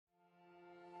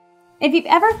If you've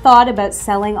ever thought about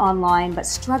selling online but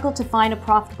struggled to find a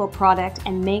profitable product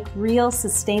and make real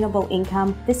sustainable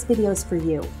income, this video is for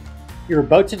you. You're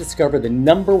about to discover the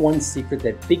 #1 secret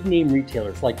that big name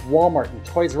retailers like Walmart and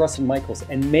Toys R Us and Michaels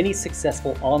and many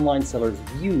successful online sellers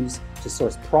use to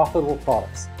source profitable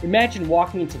products. Imagine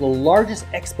walking into the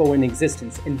largest expo in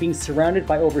existence and being surrounded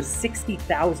by over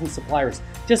 60,000 suppliers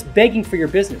just begging for your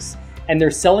business. And they're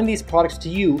selling these products to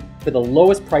you for the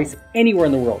lowest price anywhere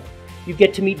in the world. You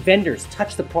get to meet vendors,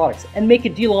 touch the products, and make a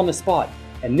deal on the spot.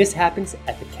 And this happens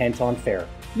at the Canton Fair.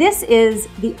 This is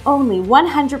the only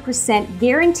 100%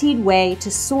 guaranteed way to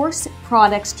source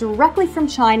products directly from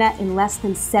China in less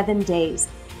than 7 days.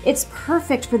 It's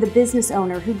perfect for the business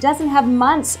owner who doesn't have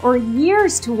months or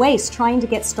years to waste trying to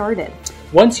get started.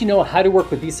 Once you know how to work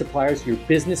with these suppliers, your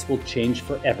business will change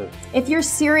forever. If you're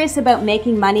serious about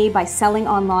making money by selling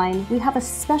online, we have a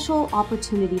special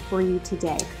opportunity for you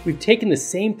today. We've taken the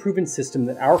same proven system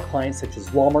that our clients such as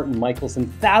Walmart and Michaels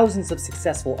and thousands of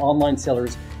successful online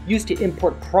sellers use to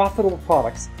import profitable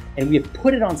products, and we have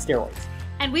put it on steroids.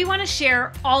 And we want to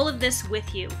share all of this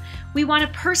with you. We want to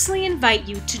personally invite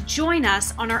you to join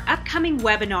us on our upcoming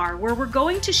webinar where we're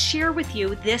going to share with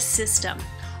you this system.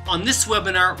 On this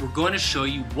webinar, we're going to show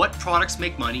you what products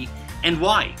make money and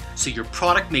why, so your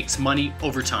product makes money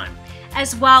over time.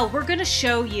 As well, we're going to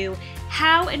show you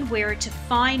how and where to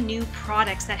find new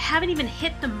products that haven't even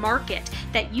hit the market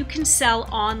that you can sell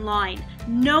online.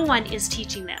 No one is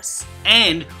teaching this.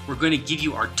 And we're going to give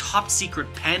you our top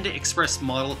secret Panda Express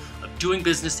model of doing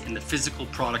business in the physical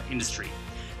product industry.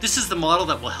 This is the model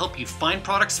that will help you find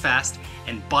products fast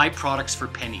and buy products for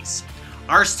pennies.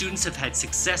 Our students have had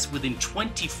success within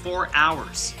 24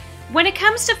 hours. When it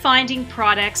comes to finding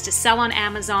products to sell on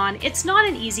Amazon, it's not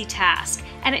an easy task,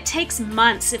 and it takes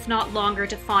months, if not longer,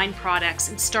 to find products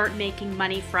and start making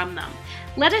money from them.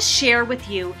 Let us share with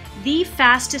you the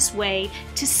fastest way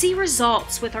to see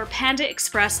results with our Panda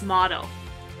Express model.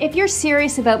 If you're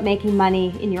serious about making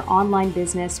money in your online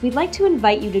business, we'd like to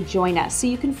invite you to join us so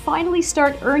you can finally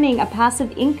start earning a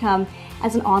passive income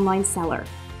as an online seller.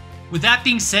 With that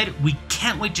being said, we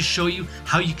can't wait to show you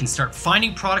how you can start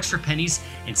finding products for pennies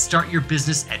and start your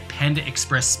business at Panda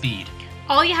Express speed.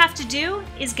 All you have to do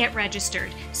is get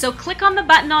registered. So click on the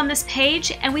button on this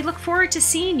page and we look forward to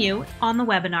seeing you on the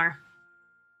webinar.